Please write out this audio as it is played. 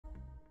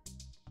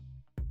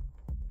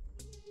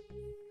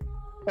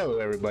Hello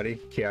everybody,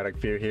 Chaotic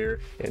Fear here,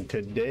 and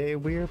today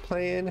we are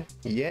playing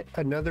yet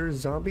another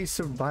Zombie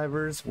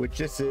Survivors, which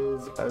this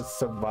is a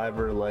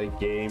survivor-like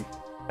game,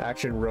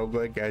 action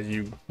roguelike, as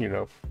you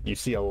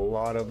see a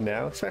lot of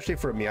now, especially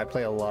for me. I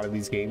play a lot of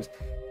these games.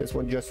 This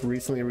one just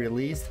recently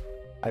released.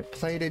 I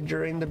played it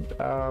during the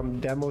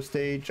demo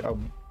stage a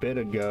bit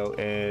ago,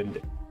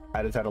 and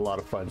I just had a lot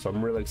of fun, so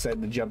I'm really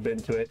excited to jump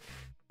into it.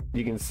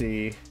 You can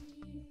see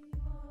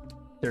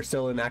they're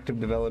still in active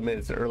development.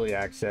 It's early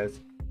access.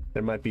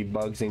 There might be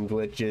bugs and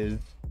glitches.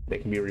 They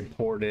can be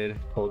reported,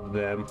 told to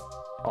them,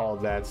 all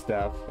of that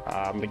stuff.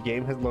 The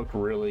game has looked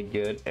really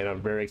good, and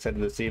I'm very excited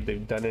to see if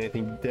they've done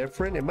anything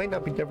different. It might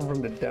not be different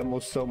from the demo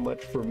so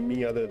much for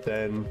me, other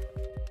than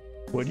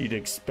what you'd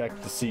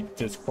expect to see,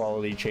 just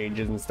quality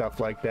changes and stuff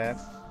like that.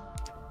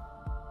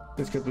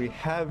 Just because we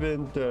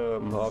haven't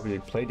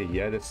obviously played it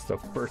yet. It's the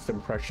first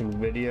impression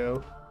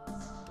video.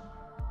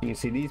 You can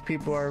see these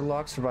people are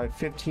locked, survive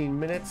 15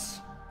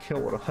 minutes.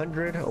 Kill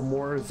 100 or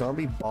more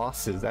zombie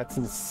bosses. That's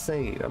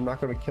insane. I'm not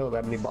going to kill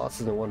that many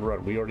bosses in one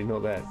run. We already know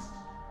that.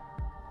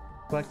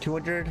 Like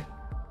 200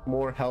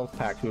 more health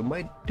packs. We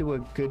might do a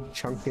good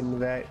chunk into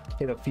that.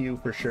 Hit a few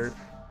for sure.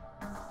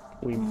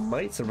 We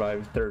might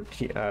survive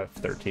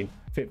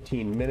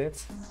 15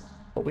 minutes.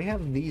 But we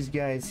have these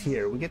guys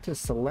here. We get to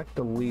select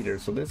the leader.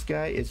 So this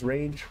guy is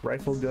range,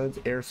 rifle guns,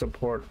 air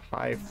support,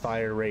 high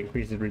fire rate,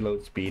 increases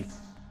reload speed.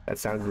 That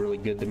sounds really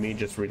good to me.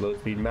 Just reload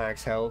speed,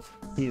 max health.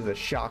 He's a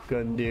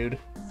shotgun dude.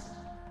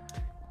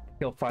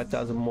 Kill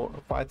 5,000 more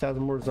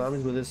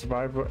zombies with this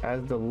survivor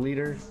as the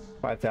leader.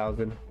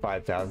 5,000.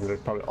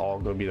 That's probably all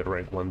going to be the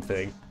rank 1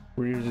 thing.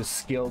 We're using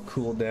skill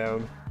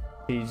cooldown.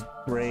 He's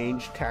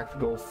range,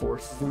 tactical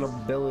forces and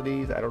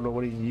abilities. I don't know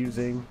what he's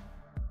using.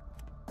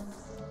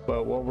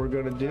 But what we're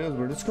going to do is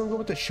we're just going to go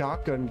with the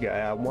shotgun guy.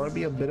 I want to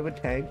be a bit of a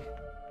tank.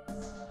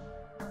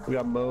 We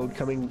got mode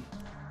coming.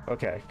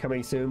 Okay,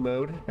 coming soon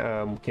mode.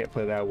 Can't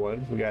play that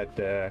one. We got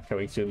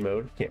coming soon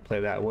mode. Can't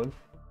play that one.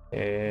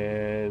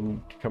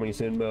 And coming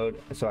soon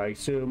mode. So I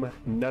assume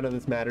none of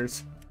this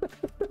matters.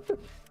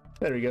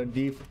 There we go.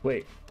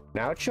 Wait,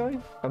 now it's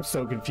showing? I'm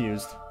so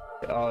confused.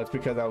 Oh, it's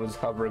because I was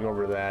hovering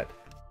over that.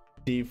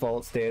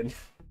 Default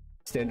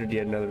standard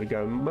yet another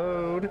gun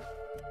mode.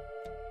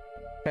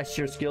 Test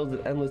your skills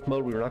in endless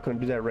mode. We're not going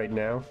to do that right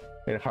now.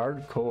 And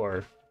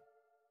hardcore.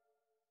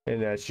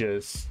 And that's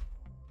just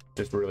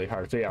really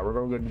hard. So yeah, we're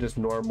gonna go to just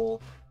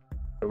normal,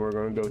 and we're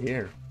gonna go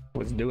here.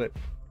 Let's do it.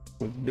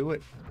 And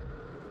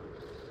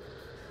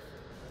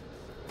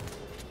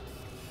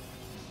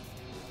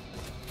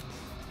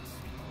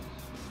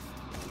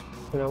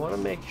I want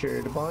to make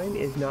sure the volume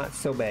is not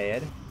so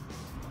bad.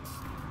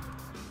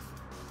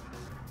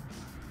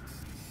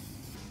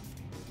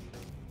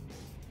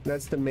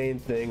 That's the main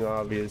thing,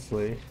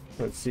 obviously.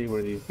 Let's see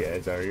where these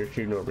guys are. You're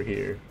shooting over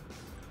here.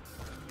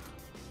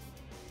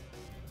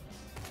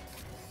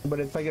 But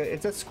it's like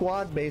it's a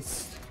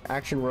squad-based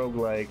action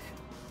roguelike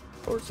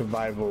or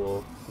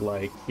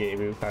survival-like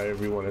game,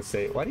 however you want to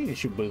say it. Why do you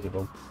shoot both of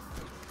them?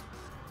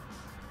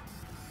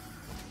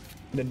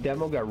 The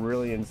demo got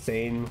really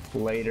insane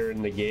later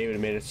in the game, and it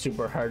made it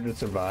super hard to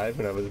survive.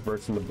 And I was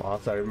versing the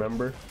boss, I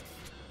remember.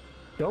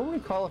 Don't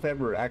recall if I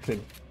ever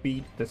actually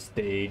beat the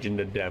stage in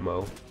the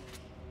demo.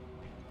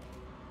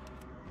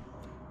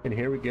 And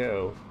here we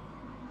go.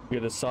 We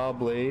got a saw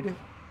blade.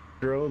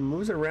 Drone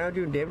moves around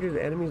you and damages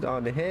enemies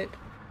on the hit.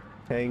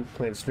 Tank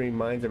plants stream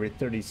mines every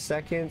 30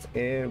 seconds,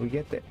 and we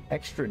get the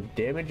extra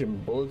damage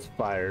and bullets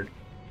fired.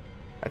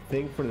 I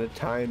think for the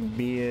time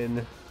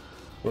being,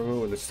 we're going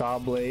with the saw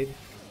blade.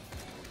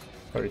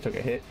 Already took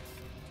a hit.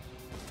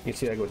 You can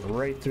see that goes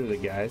right through the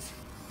guys.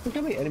 Look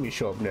how many enemies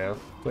show up now.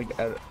 Like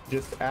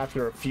just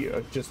after a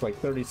few, just like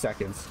 30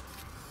 seconds.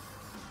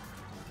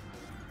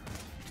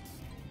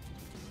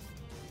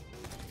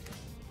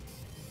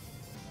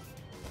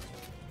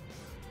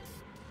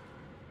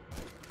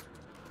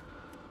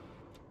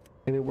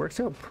 And it works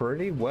out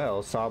pretty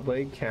well. Saw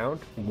blade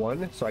count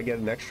 1, so I get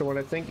an extra one,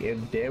 I think,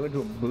 and damage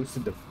will boost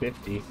it to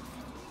 50.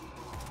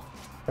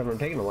 I'm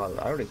taking a lot.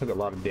 I already took a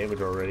lot of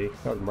damage already.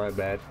 That was my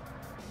bad.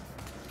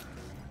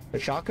 The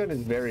shotgun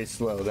is very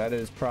slow. That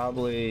is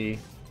probably,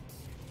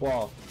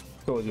 well,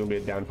 it's always gonna be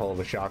a downfall of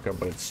a shotgun,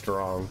 but it's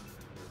strong.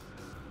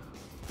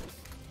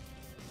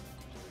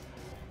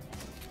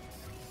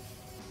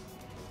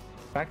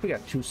 In fact, we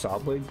got 2 saw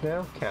blades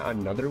now. Count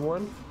another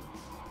one.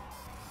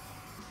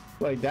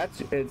 Like, that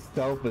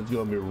itself is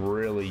going to be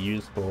really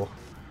useful.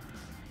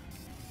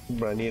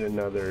 But I need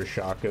another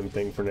shotgun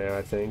thing for now,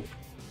 I think.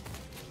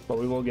 But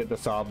we will get the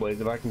saw blades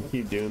if I can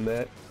keep doing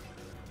that.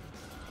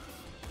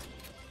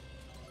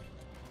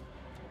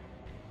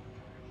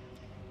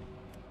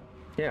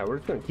 Yeah, we're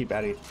just going to keep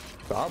adding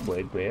saw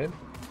blades, man.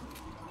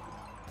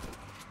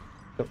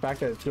 The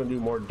fact that it's going to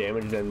do more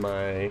damage than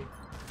my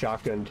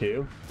shotgun,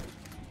 too.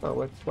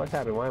 Oh, what's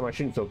happening? Why am I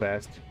shooting so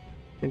fast?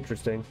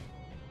 Interesting.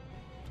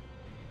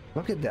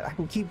 Look at that. I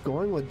can keep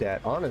going with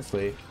that,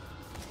 honestly.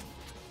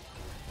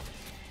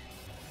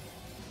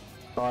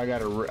 Oh, I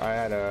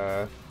had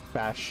a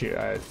fast shoot.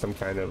 I had some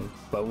kind of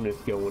bonus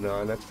going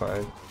on. That's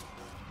fine.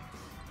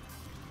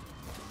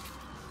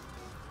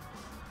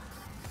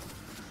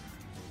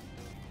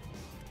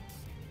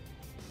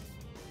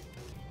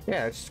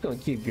 Yeah, it's just gonna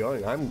keep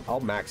going. I'll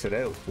max it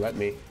out. Let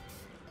me.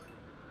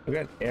 We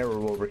got an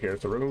arrow over here,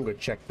 so we're gonna go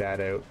check that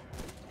out.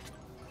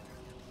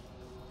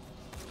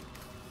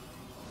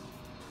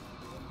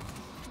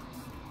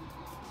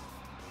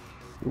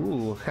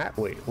 Ooh,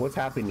 wait, what's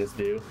happiness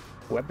do?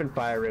 Weapon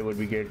fire rate would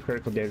be good.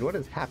 Critical damage. What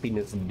does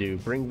happiness do?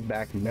 Brings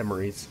back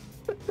memories.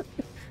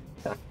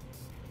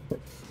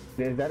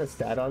 Is that a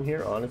stat on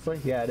here? Honestly,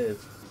 yeah, it is.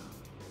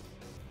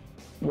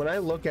 When I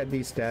look at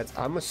these stats,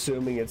 I'm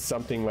assuming it's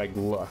something like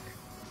luck.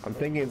 I'm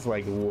thinking it's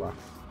like luck.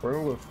 We're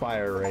going to go with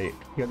fire rate.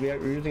 Because we're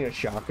using a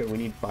shotgun, we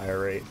need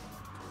fire rate.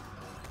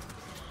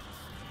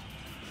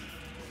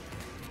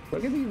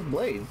 Look at these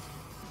blades.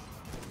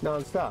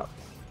 Non-stop.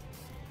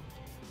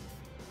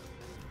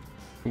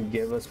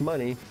 Give us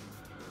money.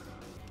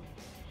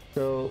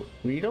 So,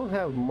 we don't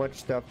have much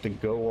stuff to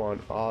go on,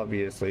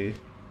 obviously.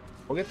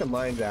 We'll get the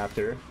mines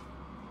after.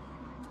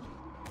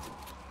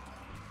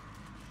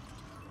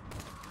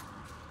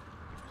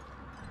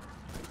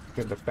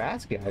 Get the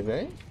fast guys,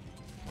 eh?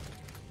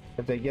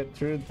 If they get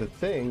through the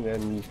thing,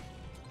 then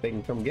they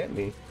can come get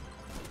me.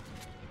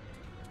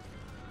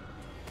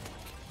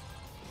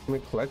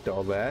 Let me collect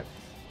all that.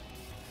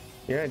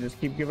 Yeah, just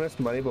keep giving us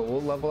money, but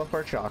we'll level up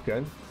our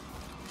shotgun.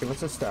 Give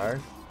us a star.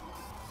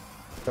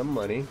 Some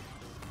money.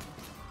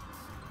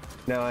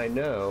 Now I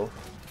know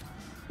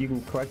you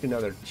can collect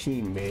another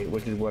teammate,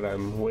 which is what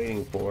I'm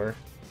waiting for.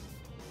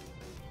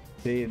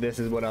 See, this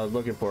is what I was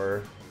looking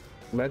for.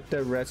 Let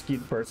the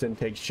rescued person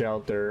take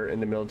shelter in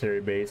the military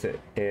base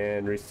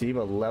and receive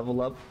a level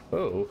up.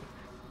 Oh,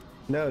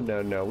 no,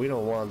 no, no, we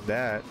don't want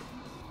that.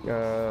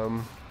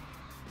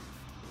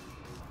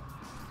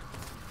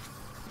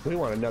 We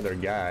want another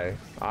guy.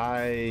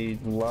 I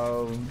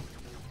love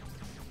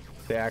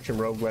the action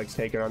roguelikes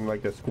taking on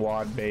like the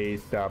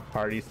squad-based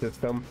party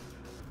system.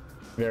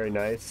 Very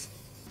nice.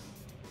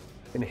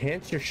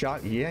 Enhance your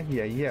shot. Yeah,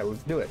 yeah, yeah.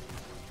 Let's do it.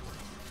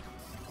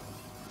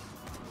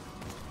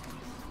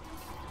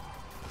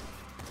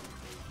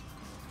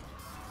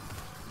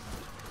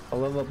 I'll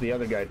level up the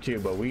other guy too,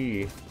 but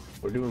we're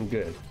doing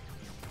good.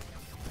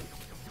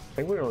 I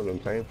think we've only been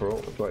playing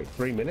for like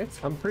 3 minutes.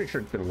 I'm pretty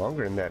sure it's been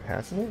longer than that,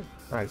 hasn't it?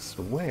 I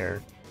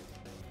swear.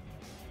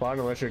 Spawn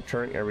an electric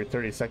turret every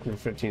 30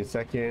 seconds, 15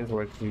 seconds.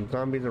 With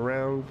zombies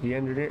around the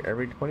engineer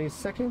every 20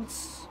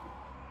 seconds.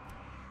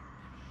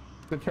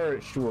 The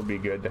turret will be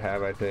good to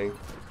have, I think.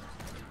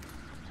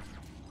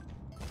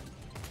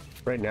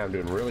 Right now I'm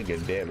doing really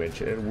good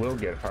damage. It will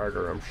get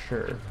harder, I'm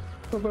sure.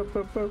 Boop, boop,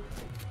 boop, boop.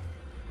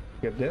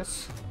 Get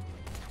this.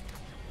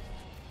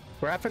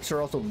 Graphics are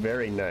also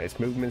very nice.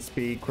 Movement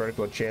speed,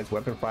 critical chance,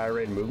 weapon fire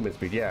rate, and movement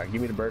speed. Yeah, give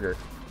me the burger.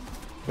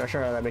 Not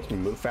sure how that makes me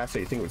move faster.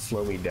 You think it would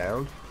slow me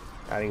down?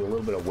 Adding a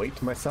little bit of weight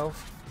to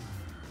myself.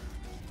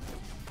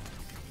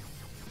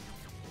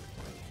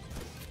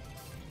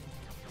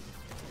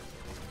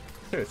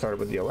 Should have started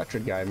with the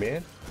electric guy,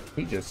 man.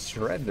 He just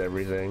shreds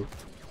everything.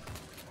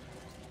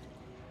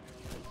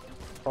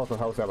 Also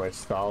helps that my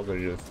stalls are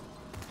just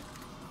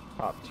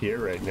top tier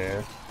right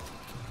now.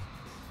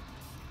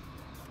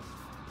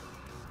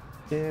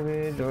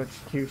 Damage,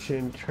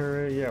 execution,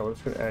 turret. Yeah,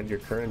 let's go add your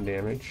current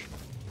damage.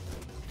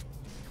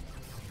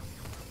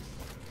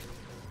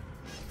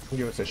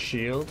 Give us a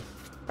shield.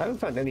 I haven't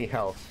found any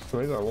health, so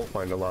maybe I won't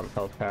find a lot of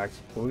health packs.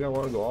 But we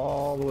want to go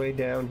all the way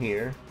down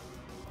here.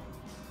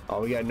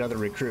 Oh, we got another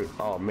recruit.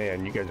 Oh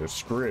man, you guys are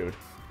screwed.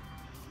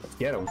 Let's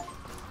get him.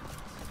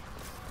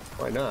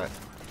 Why not?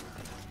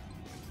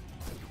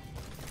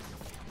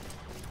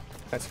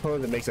 I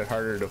suppose it makes it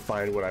harder to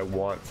find what I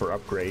want for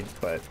upgrades,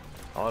 but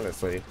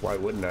honestly, why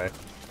wouldn't I?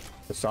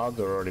 The sods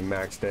are already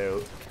maxed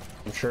out.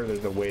 I'm sure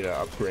there's a way to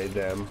upgrade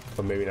them,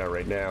 but maybe not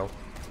right now.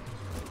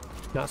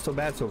 Not so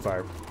bad so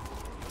far.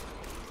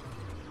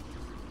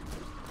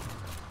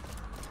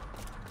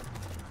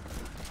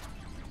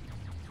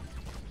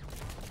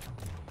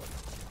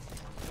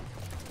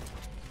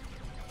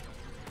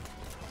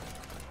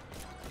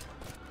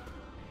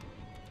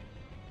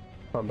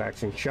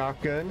 Combating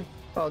shotgun.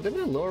 Oh,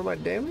 didn't it lower my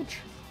damage?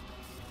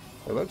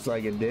 It looks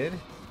like it did.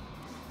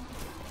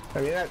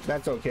 I mean,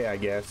 that's okay, I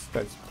guess.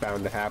 That's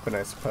bound to happen,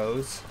 I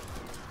suppose.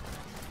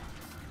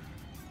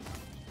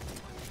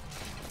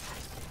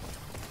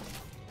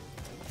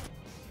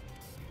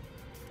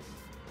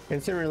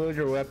 Instant reload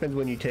your weapons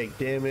when you take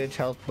damage,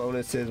 health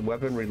bonuses,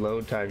 weapon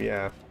reload time.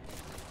 Yeah,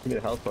 give me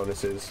the health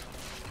bonuses.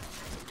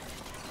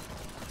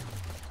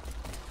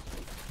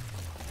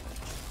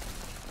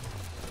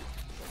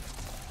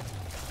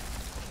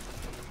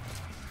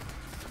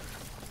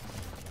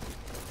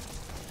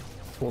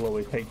 We'll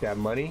always take that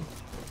money.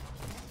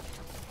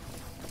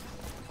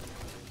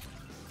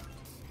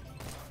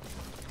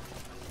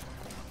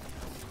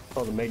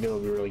 Oh, the magnet will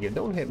be really good.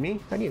 Don't hit me.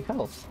 I need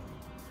health.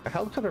 A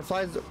helicopter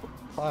flies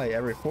by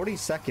every 40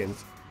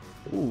 seconds.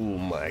 Ooh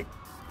my.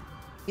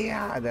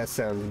 Yeah, that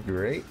sounds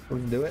great.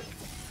 Let's do it.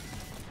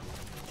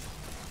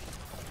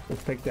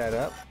 Let's pick that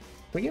up. Can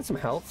we get some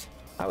health?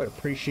 I would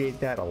appreciate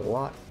that a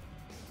lot.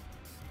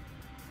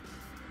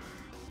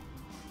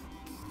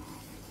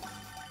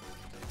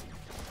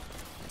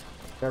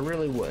 I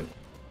really would.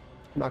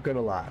 Not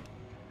gonna lie.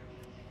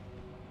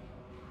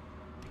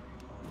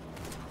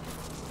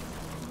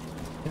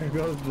 There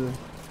goes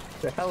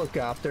the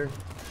helicopter.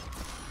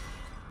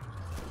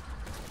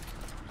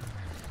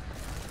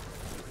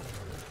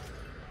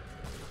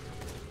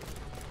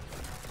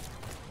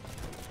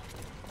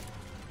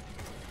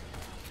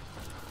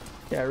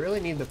 Yeah, I really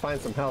need to find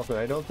some health, and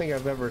I don't think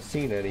I've ever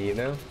seen any, you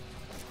know?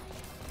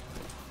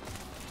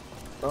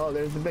 Oh,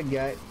 there's the big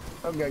guy.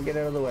 Oh, God, get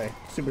out of the way.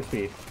 Super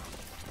speed.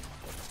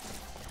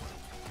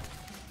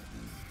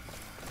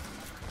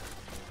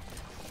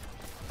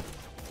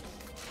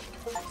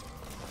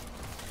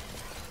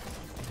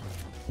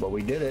 But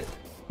we did it.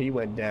 He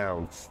went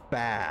down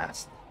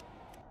fast.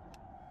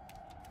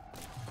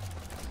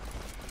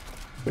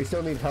 We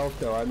still need health,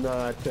 though. I'm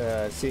not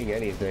seeing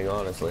anything,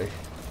 honestly.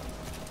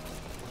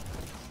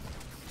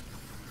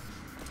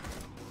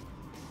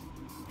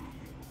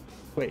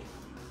 Wait.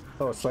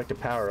 Oh, select a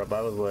power up.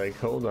 I was like,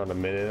 hold on a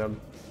minute.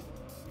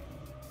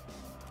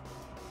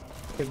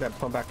 Get that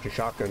pump action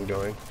shotgun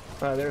going.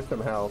 Oh, there's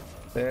some health.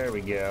 There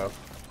we go.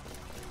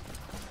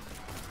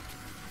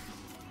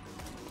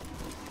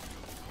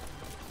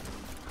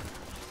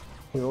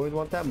 We always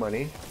want that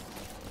money.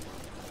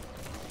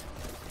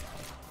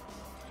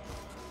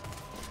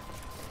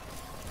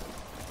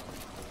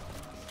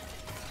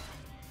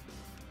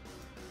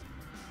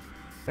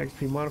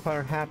 XP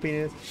modifier,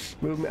 happiness,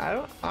 movement.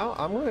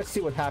 I'm gonna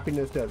see what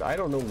happiness does. I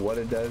don't know what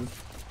it does.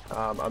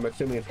 I'm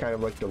assuming it's kind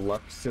of like the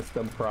luck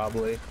system,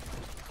 probably,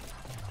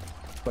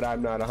 but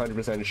I'm not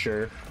 100%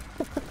 sure.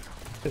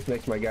 Just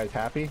makes my guys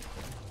happy.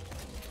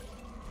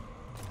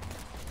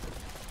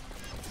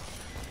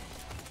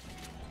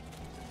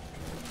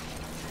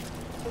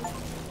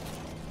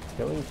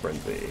 Killing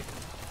frenzy.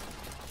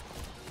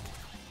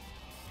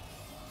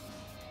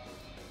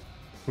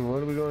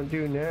 What are we going to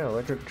do now?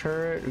 Electric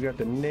turret, we got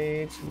the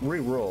nades.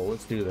 Reroll,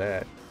 let's do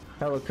that.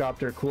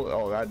 Helicopter, cool.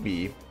 Oh,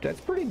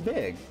 that's pretty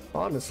big,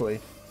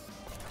 honestly.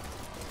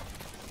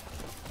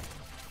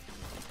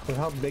 So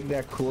how big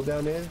that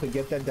cooldown is to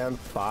get that down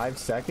 5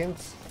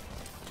 seconds?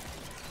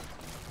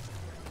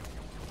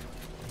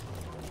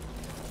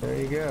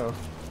 There you go.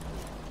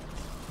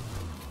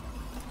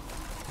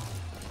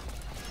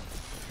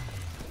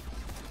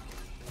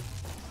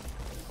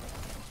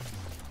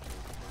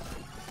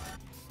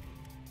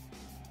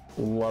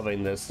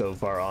 Loving this so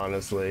far,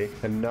 honestly.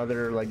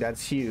 Another, like,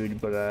 that's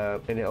huge, but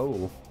and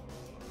oh,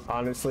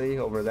 honestly,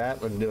 over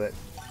that, let's do it.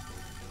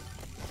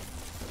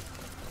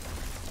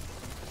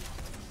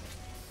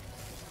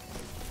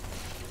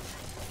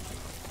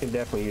 Can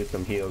definitely use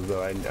some heals,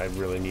 though. I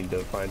really need to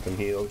find some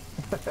heals.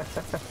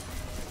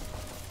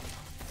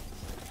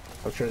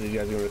 I'm sure these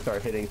guys are going to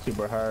start hitting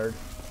super hard.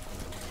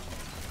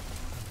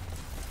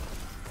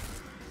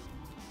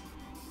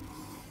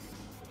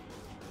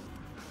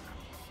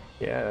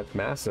 Yeah, that's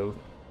massive.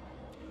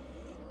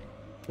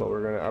 Well,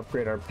 we're gonna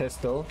upgrade our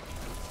pistol.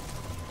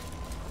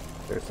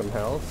 There's some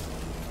health.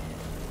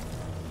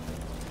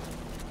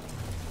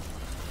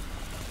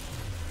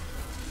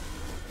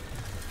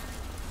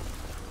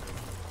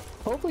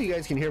 Hopefully you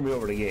guys can hear me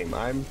over the game.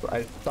 I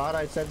thought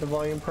I set the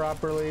volume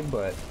properly,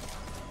 but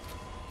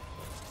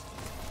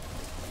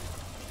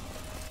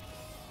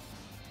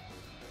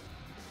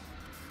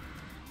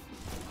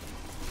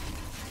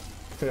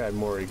could add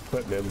more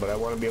equipment, but I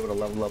want to be able to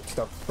level up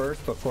stuff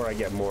first before I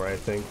get more, I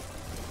think.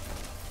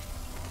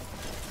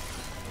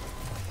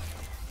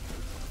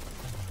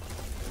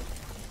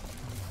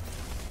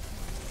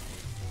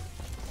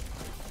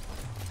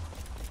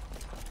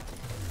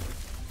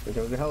 There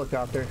goes the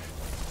helicopter.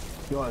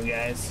 Come on,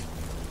 guys.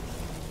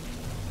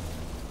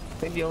 I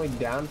think the only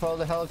downfall of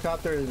the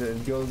helicopter is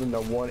it goes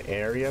into one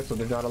area, so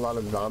there's not a lot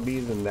of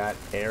zombies in that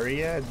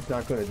area. It's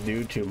not going to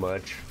do too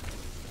much.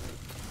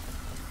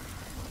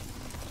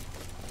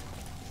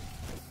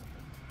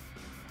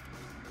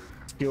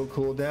 Skill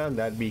cooldown,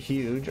 that'd be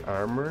huge.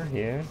 Armor,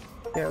 yeah.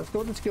 Yeah, let's go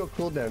with the skill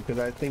cooldown because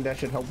I think that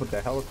should help with the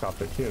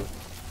helicopter too.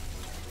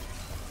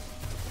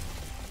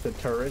 The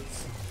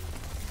turrets.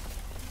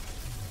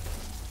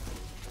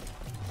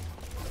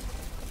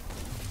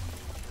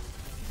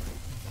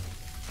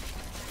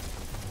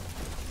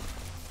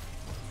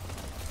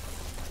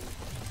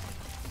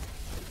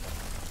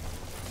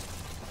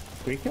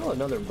 We kill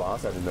another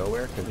boss out of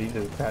nowhere because he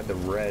just had the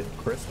red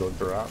crystal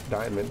drop,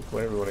 diamond,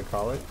 whatever you want to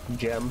call it,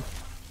 gem.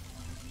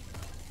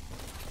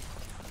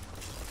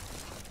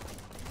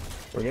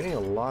 We're getting a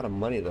lot of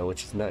money though,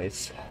 which is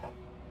nice.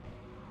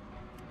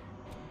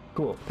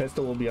 Cool,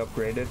 pistol will be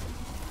upgraded.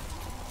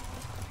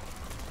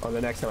 On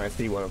the next time I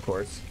see one, of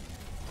course.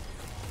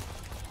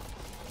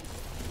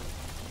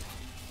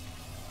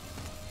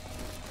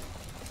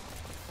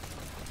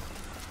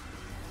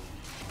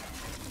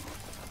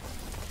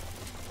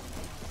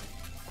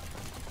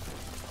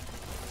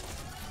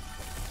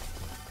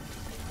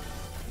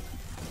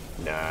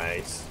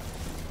 Nice.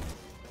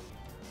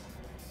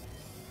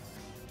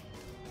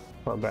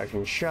 Pump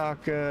action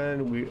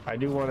shotgun. I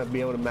do want to be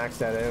able to max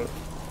that out.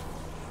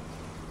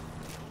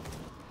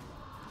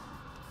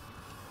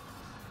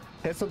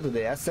 Pistol to the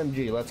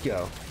SMG. Let's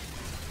go.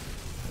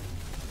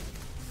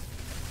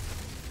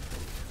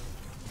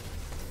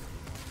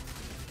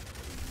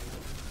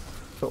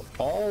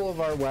 all of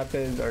our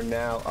weapons are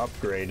now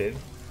upgraded.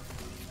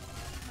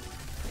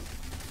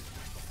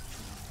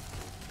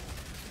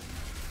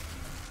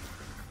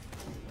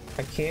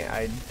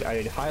 I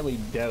highly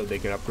doubt they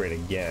can upgrade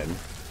again.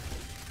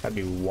 That'd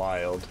be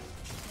wild.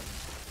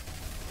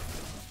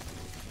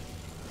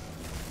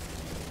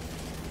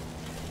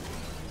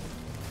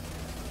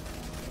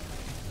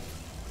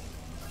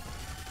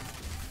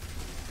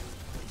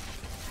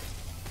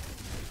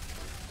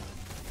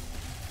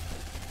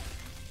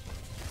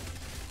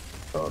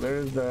 Oh,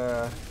 there's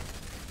the...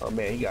 Oh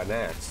man, he got an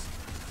axe.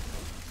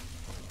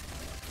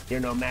 You're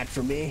no match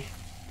for me.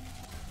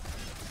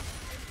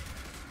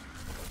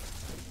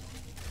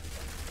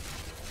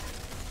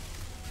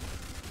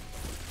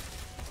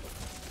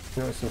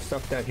 There's some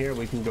stuff down here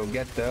we can go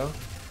get though.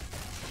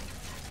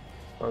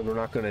 Or we're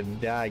not gonna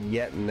die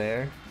yet in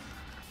there.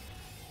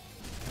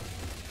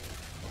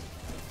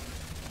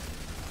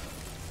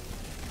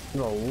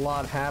 There's a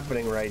lot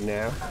happening right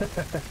now.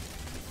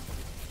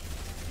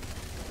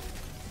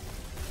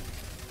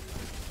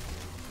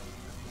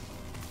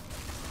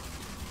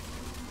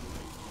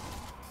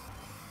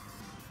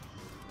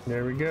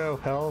 There we go.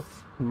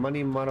 Health,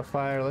 money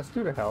modifier. Let's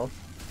do the health.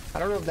 I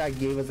don't know if that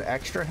gave us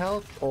extra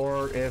health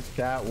or if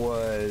that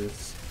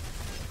was...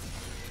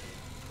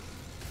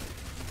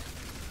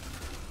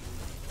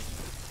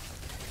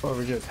 Or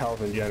was just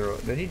health in general.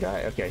 Did he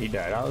die? Okay, he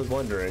died. I was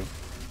wondering.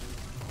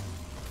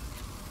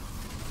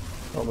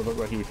 Almost looked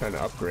like he was trying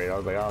to upgrade. I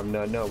was like, oh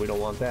no, no, we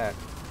don't want that.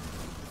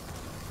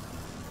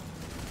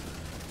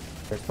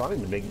 They're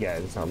spawning the big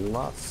guys a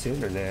lot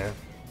sooner now.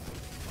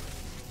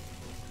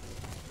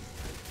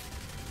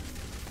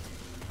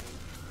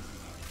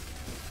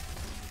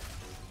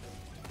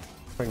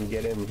 I can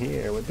get in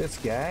here with this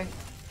guy.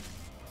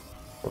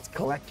 Let's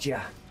collect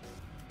ya.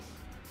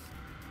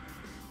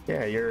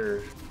 Yeah,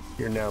 you're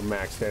now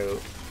maxed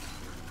out.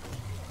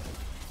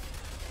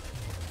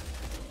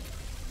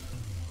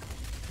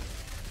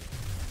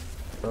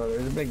 Oh,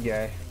 there's a big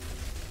guy.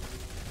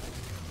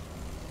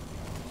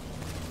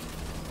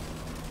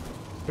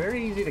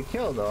 Very easy to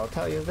kill though, I'll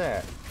tell you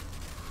that.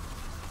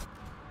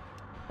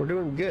 We're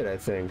doing good, I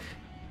think.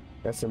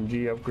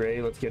 SMG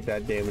upgrade, let's get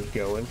that damage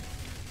going.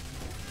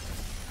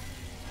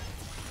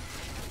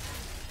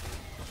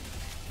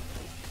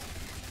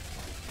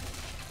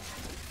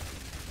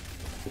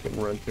 We can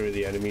run through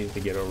the enemies to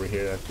get over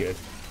here, that's good.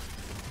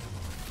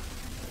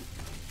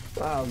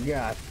 Oh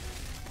god,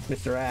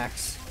 Mr.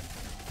 Axe.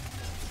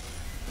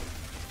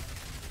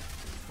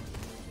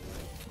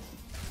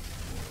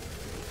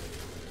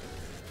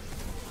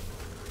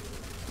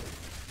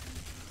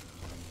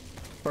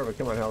 Perfect,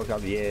 come on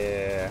helicopter,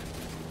 yeah.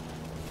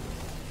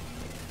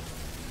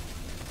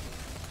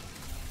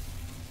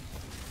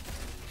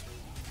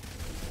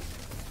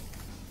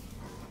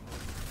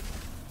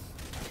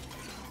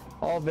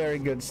 All very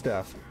good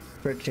stuff.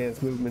 Crit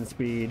chance, movement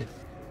speed.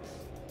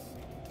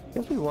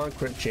 Guess we want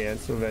crit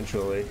chance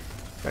eventually.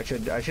 I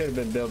should have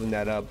been building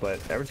that up, but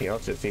everything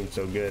else just seems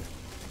so good.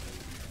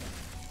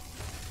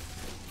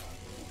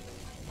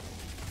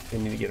 I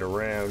need to get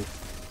around.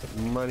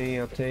 Money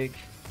I'll take.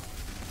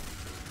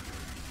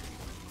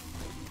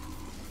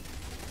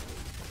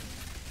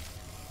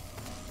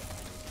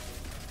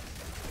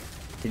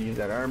 Can use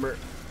that armor.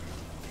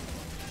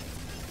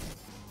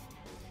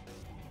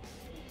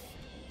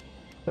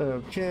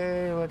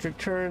 Okay, electric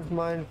turns,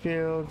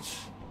 minefields.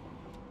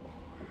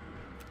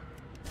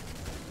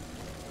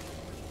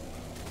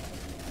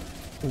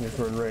 And just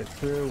run right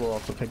through. We'll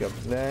also pick up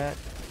that.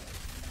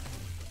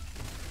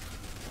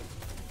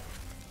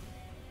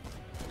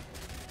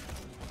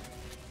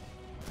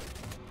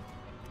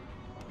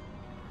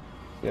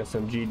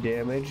 SMG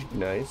damage,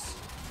 nice.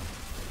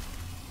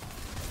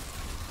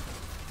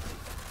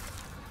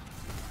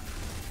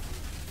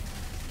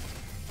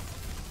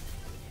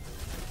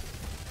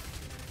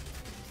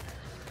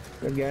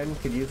 Again,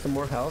 could use some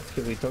more health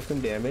because we took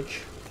some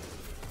damage.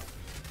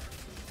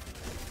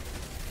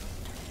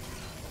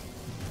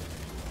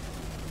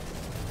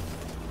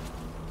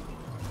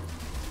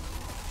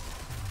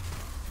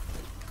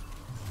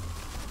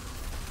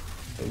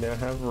 They now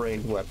have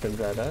ranged weapons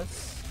at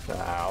us.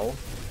 Ow.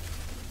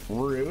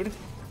 Rude.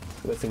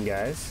 Listen,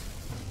 guys.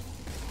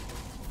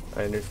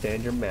 I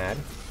understand you're mad.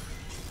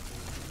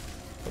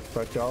 Let's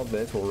collect all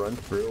this. We'll run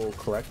through. We'll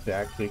collect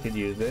that so we could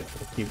use it.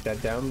 Let's keep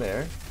that down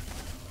there.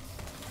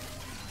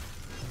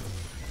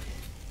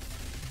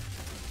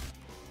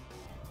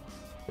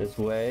 This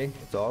way,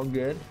 it's all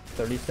good.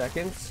 30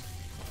 seconds.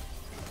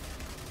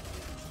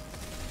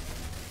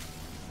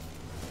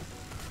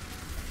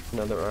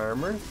 Another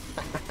armor.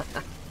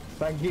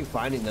 If I can keep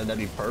finding them,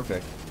 that'd be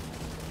perfect.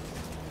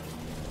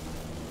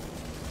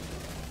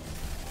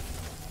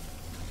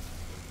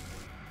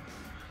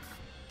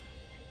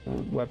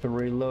 Weapon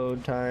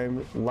reload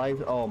time. Life.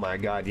 Oh my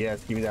god,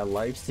 yes. Give me that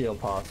life steal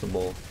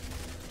possible.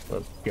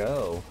 Let's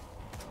go.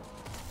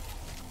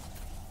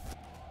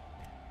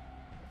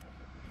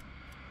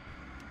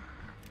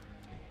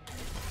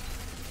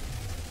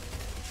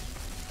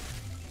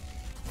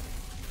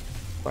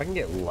 If I can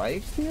get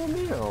life steal,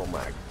 man, oh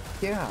my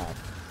god.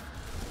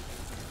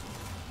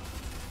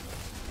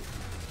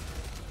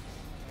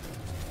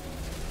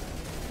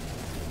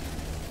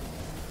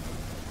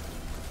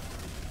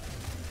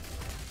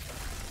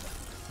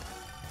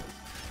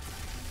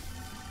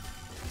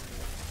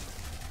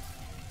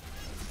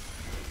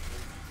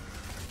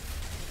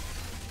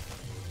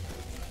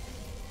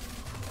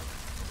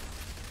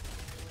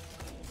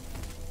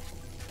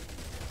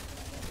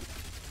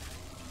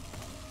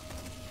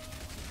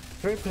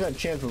 30%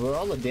 chance with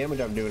all the damage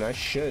I'm doing, I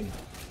should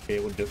be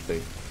able just to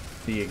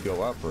see it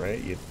go up,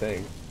 right? You'd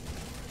think.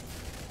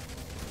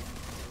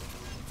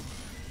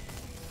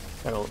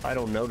 I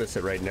don't notice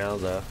it right now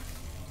though.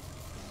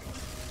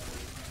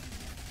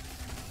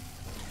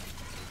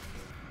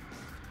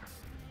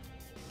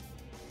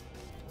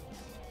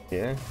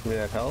 Yeah, give me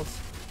that health.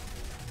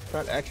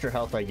 Not extra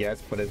health, I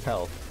guess, but it's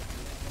health.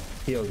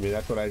 Heals me.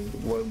 That's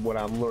what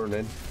I'm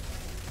learning.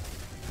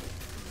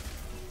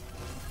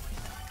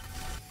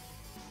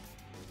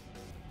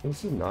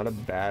 This is not a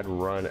bad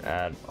run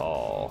at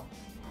all.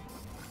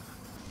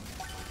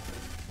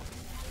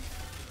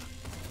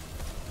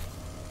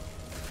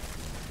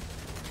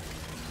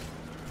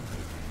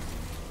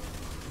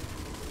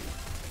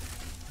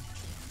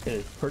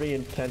 It's pretty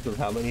intense with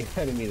how many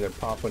enemies are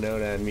popping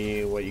out at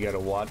me, what you gotta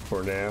watch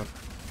for now.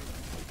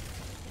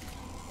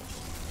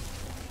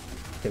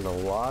 Getting a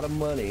lot of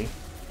money.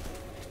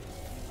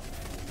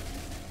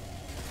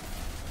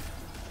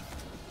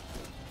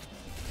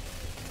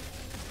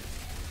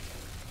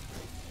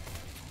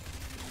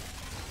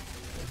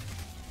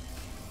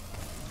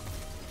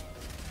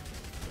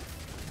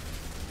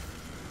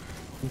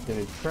 He's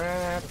getting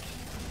trapped.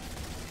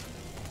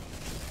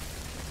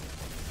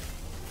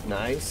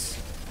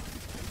 Nice.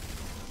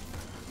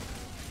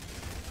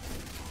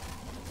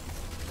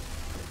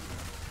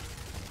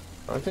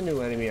 That's a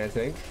new enemy, I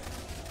think.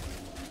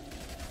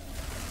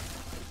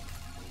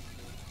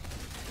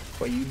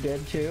 But you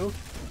dead too?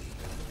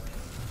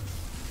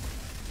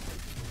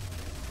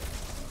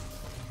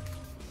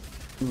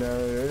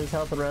 No, there's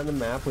health around the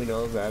map. We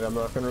know that. I'm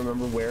not going to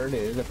remember where it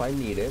is if I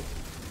need it.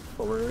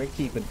 But we're going to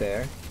keep it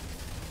there.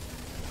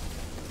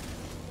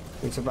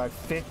 We survived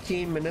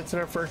 15 minutes in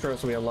our first run,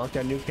 so we unlocked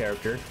that new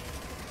character.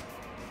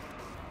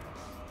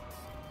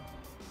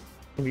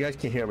 If you guys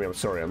can't hear me, I'm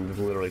sorry. I'm just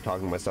literally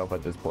talking to myself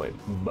at this point.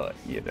 But,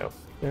 you know.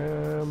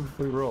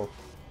 Reroll.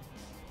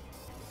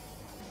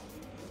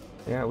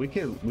 Yeah, we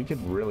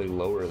could really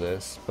lower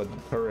this, but the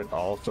turret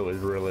also is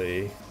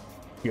really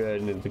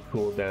good, and the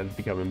cooldown is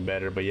becoming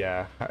better. But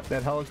yeah,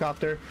 that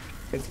helicopter,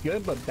 it's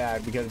good but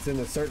bad because it's in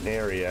a certain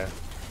area.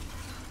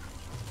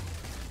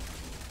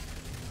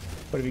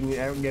 But if you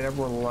can get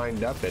everyone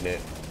lined up in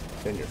it,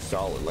 then you're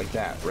solid, like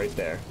that, right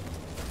there.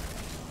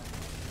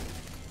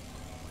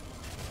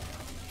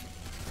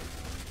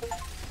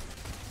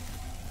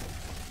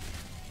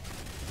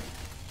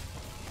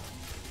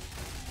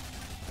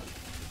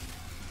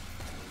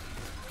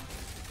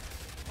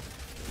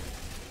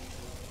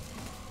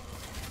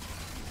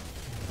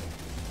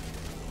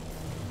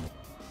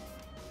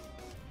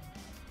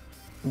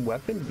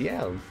 Weapons?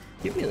 Yeah,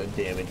 give me the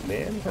damage,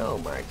 man. Oh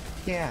my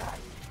god.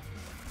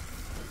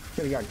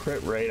 Could have got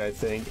crit rate, I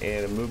think,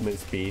 and a movement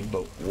speed,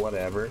 but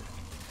whatever.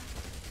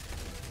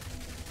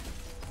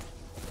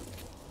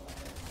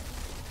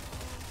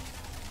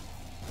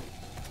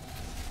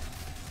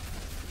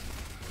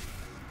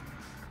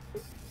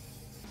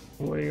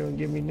 What are you gonna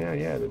give me now?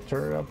 Yeah, the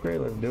turret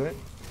upgrade. Let's do it.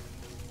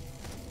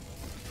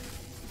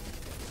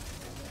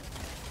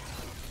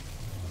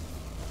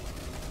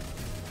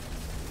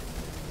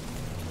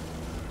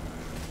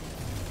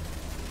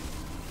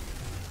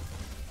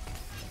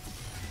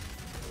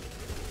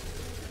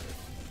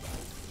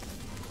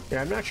 Yeah,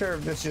 I'm not sure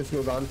if this just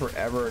goes on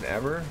forever and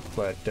ever,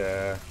 but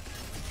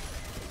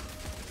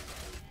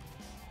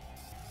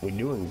we're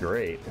doing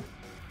great.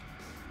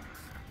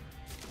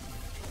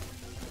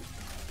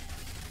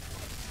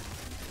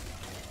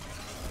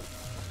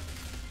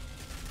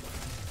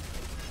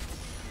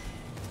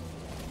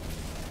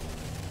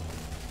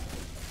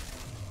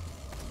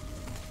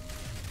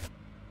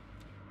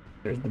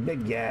 There's the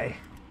big guy.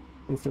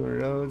 Instant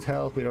reloads,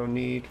 health, we don't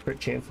need crit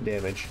chance of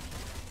damage.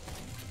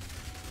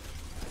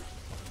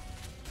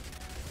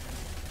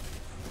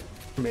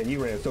 Man,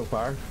 you ran so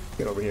far.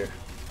 Get over here.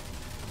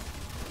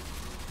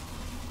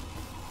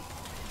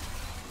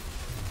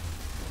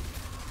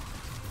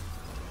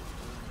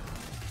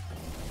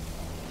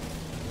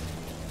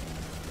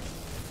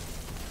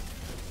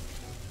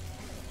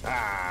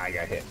 Ah, I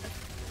got hit.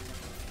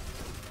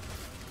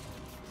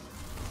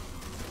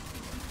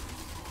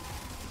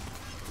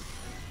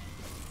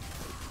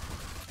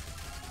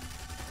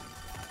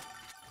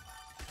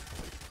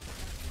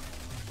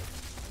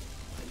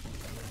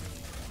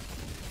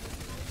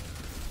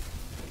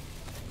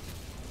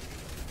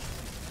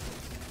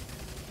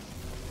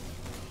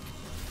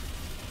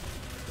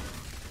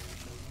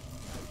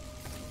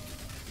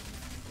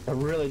 I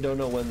really don't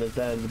know when this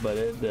ends, but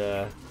it's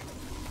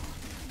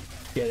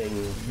getting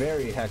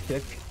very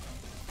hectic.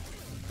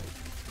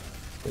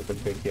 There's a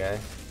big guy.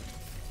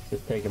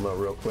 Just take him out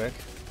real quick.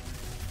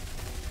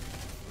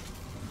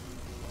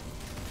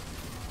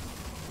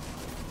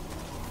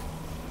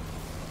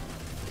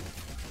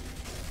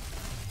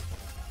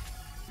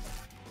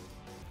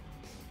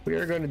 We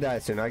are going to die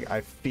soon. I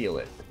feel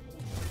it.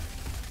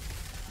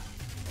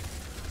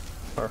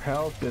 Our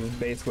health is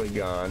basically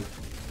gone.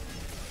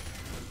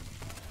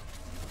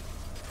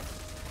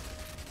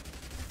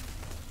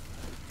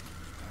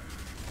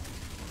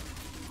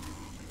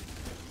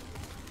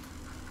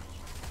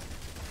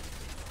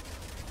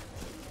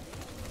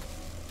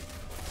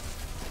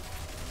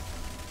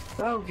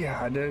 Oh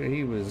god, dude,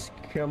 he was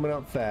coming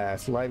up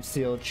fast. Life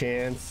steal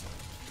chance.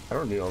 I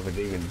don't know if it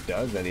even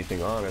does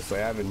anything, honestly.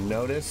 I haven't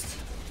noticed.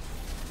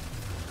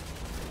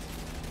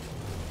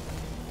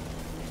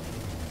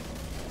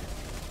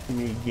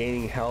 Me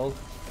gaining health.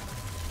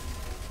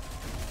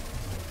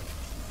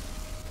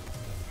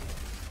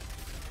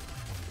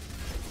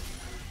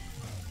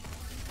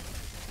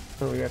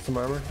 Oh, we got some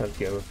armor. Let's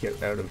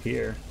get out of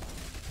here.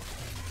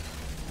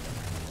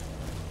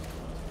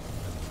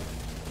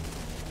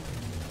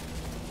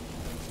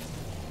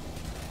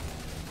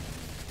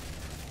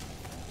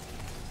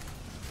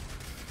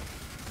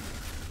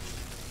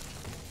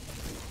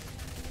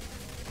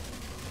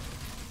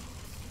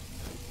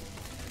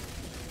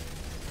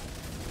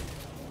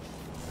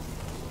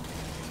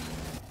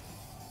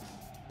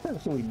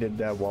 We did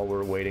that while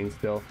we're waiting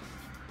still.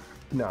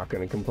 Not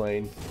gonna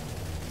complain.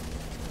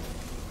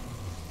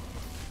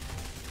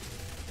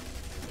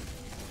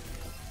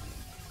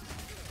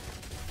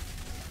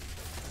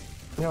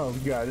 Oh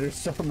god, there's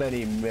so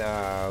many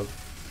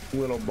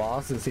little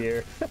bosses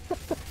here.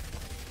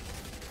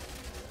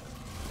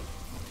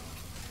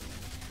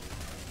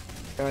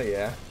 Oh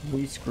yeah,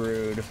 we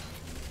screwed.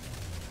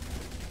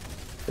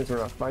 Since we're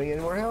not finding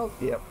any more health?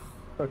 Yep.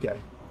 Okay.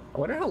 I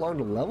wonder how long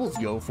the levels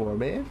go for,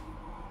 man.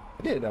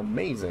 I did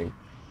amazing.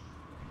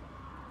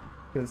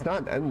 It's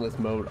not an endless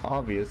mode,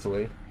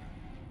 obviously.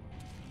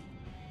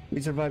 We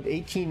survived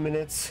 18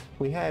 minutes.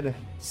 We had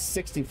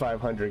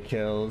 6,500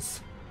 kills.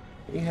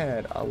 We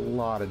had a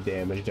lot of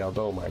damage dealt.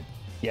 Oh my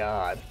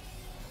god.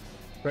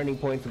 Running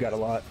points, we got a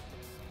lot.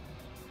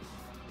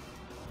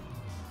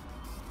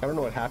 I don't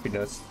know what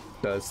happiness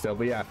does still,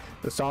 but yeah,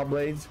 the saw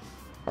blades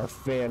are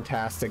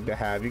fantastic to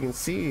have. You can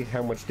see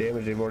how much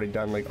damage they've already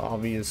done. Like,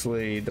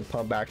 obviously the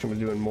pump action was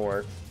doing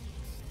more,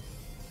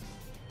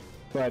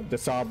 but the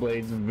saw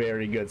blades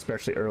very good,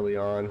 especially early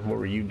on. What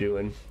were you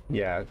doing?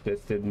 Yeah, this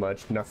did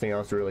much. Nothing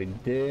else really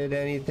did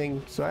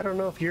anything, so I don't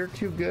know if you're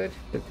too good.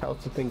 The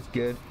health of things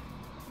good.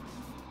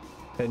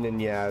 And then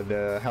yeah,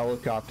 the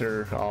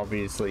helicopter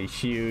obviously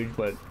huge,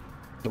 but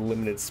the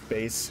limited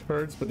space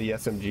hurts. But the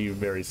SMG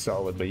very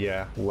solid. But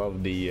yeah,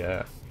 love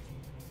the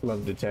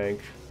tank.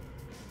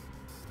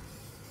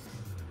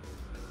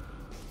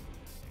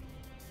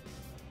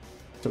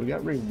 So we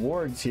got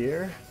rewards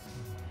here.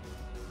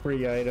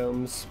 Free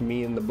items,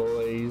 me and the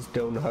boys.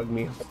 Don't hug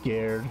me, I'm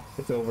scared.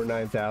 It's over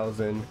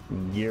 9,000.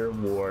 Gear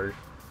reward.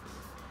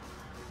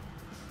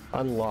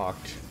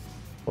 Unlocked.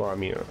 Well, I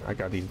mean, I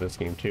got these this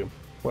game too.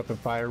 Weapon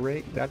fire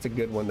rate, that's a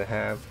good one to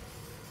have.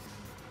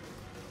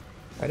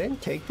 I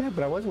didn't take that,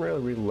 but I wasn't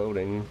really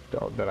reloading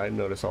that I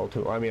noticed all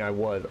too. I mean, I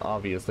was,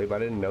 obviously, but I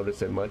didn't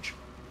notice it much.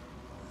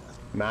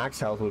 Max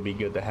health would be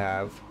good to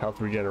have. Health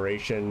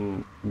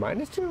regeneration,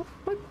 -2?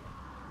 What?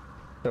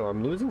 So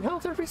I'm losing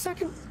health every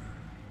second?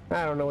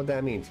 I don't know what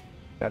that means.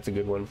 That's a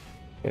good one.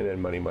 And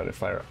then money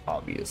modifier,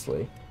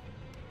 obviously.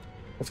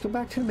 Let's go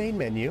back to the main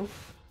menu.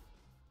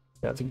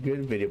 That's a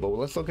good video, but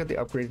let's look at the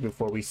upgrades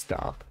before we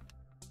stop.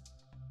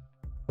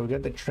 So we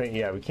got the train.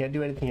 Yeah, we can't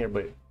do anything here,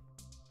 but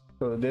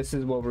so this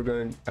is what we're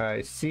going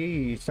to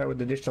see. You start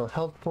with additional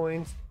health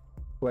points,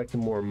 collect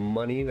more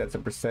money. That's a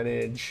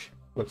percentage.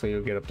 Looks like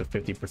you'll get up to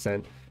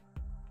 50%.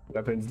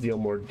 Weapons deal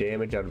more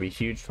damage. That would be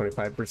huge.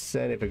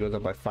 25% if it goes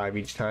up by 5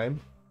 each time.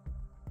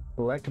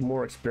 Collect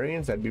more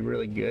experience. That'd be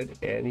really good.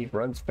 And he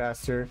runs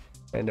faster.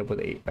 End up with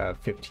a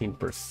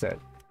 15%.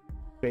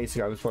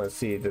 Basically, I just want to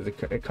see, does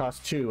it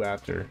costs 2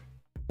 after?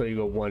 So you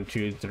go 1,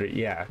 2, 3.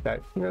 Yeah,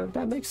 that, you know,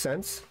 that makes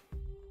sense.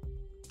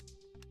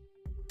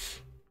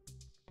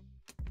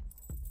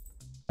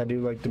 I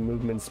do like the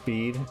movement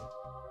speed.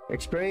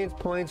 Experience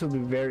points would be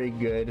very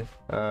good.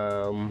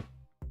 I'll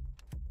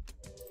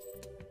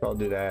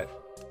do that.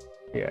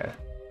 Yeah.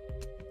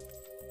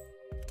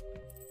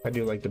 I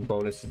do like the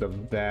bonuses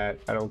of that.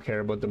 I don't care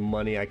about the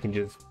money. I can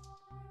just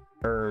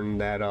earn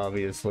that,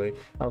 obviously.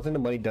 I don't think the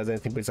money does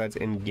anything besides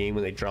in game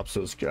when they drop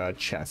those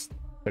chests,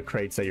 the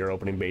crates that you're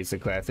opening.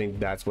 Basically, I think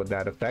that's what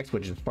that affects,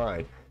 which is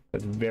fine.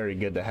 That's very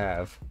good to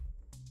have.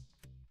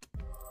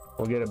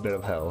 We'll get a bit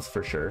of health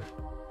for sure.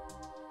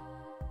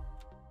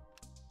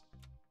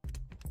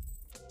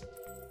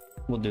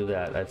 We'll do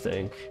that, I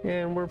think,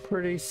 and we're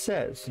pretty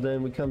set. So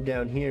then we come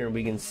down here and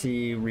we can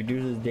see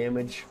reduces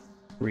damage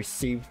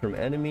received from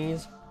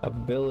enemies.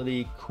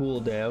 Ability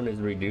cooldown is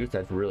reduced.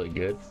 That's really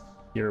good.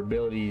 Your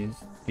abilities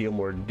deal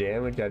more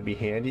damage. That'd be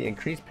handy.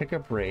 Increased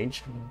pickup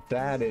range.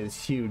 That is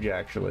huge,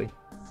 actually.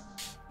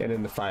 And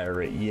then the fire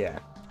rate, yeah.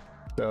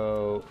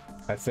 So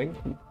I think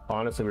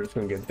honestly we're just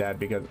gonna get that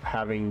because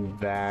having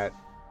that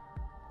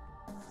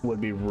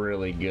would be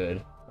really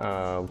good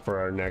for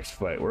our next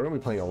fight. We're gonna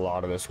be playing a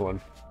lot of this one.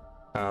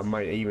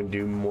 Might even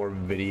do more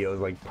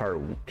videos like part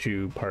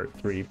 2, part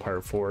 3,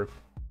 part 4,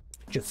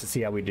 just to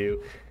see how we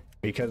do,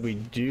 because we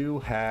do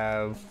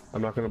have,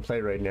 I'm not going to play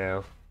right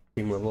now,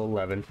 team level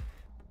 11,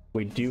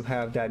 we do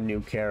have that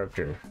new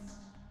character.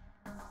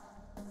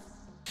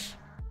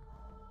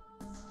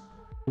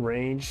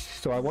 Range,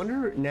 so I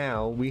wonder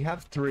now, we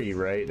have 3,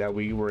 right, that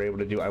we were able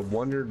to do. I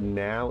wonder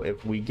now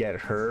if we get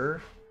her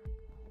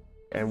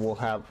and we'll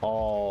have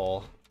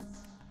all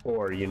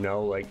or, you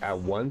know, like at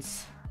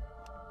once.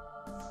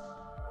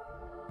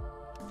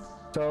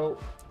 So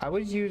I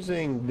was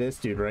using this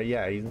dude, right?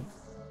 Yeah, he's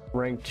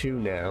rank 2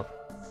 now.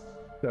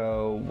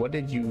 So what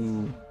did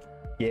you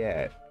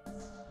get?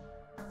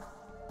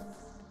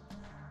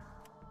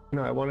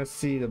 No, I want to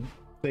see the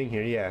thing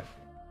here. Yeah.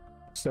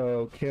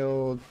 So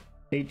killed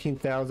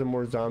 18,000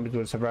 more zombies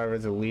with survivor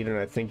as a leader, and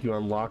I think you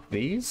unlock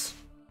these.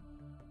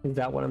 Is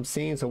that what I'm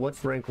seeing? So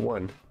what's rank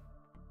 1?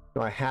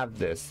 No, I have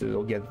this. So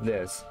it'll get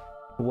this.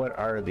 What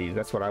are these?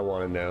 That's what I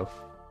want to know.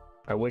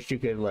 I wish you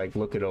could like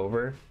look it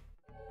over.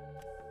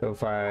 So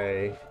if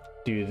I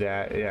do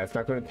that, yeah, it's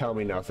not going to tell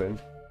me nothing.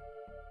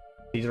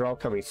 These are all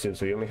coming soon,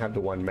 so you only have the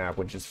one map,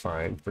 which is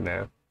fine for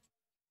now.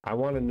 I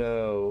want to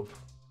know.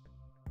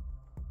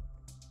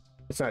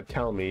 It's not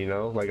telling me, you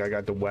know, like I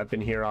got the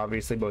weapon here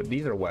obviously, but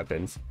these are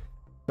weapons.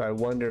 So I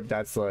wonder if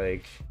that's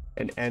like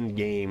an end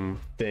game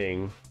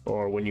thing,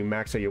 or when you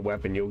max out your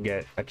weapon you'll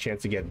get a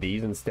chance to get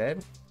these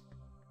instead,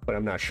 but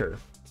I'm not sure.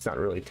 It's not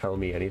really telling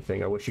me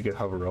anything. I wish you could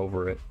hover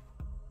over it,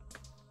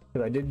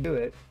 because I did do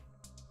it.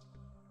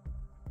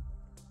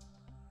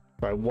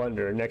 But I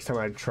wonder, next time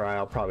I try,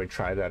 I'll probably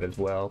try that as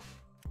well.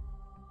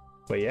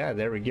 But yeah,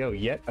 there we go.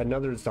 Yet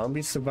another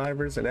zombie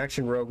survivors, an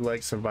action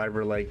roguelike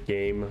survivor like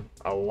game.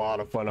 A lot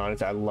of fun on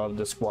it. I love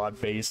the squad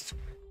based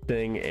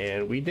thing,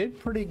 and we did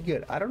pretty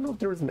good. I don't know if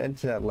there was an end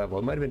to that level.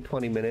 It might have been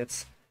 20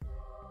 minutes.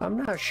 I'm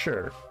not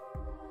sure.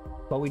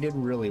 But we did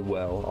really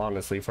well,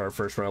 honestly, for our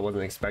first run. I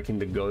wasn't expecting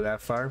to go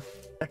that far.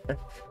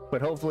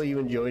 But hopefully you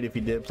enjoyed. If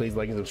you did, please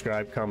like and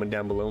subscribe, comment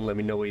down below, and let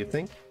me know what you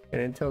think.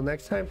 And until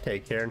next time,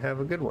 take care and have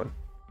a good one.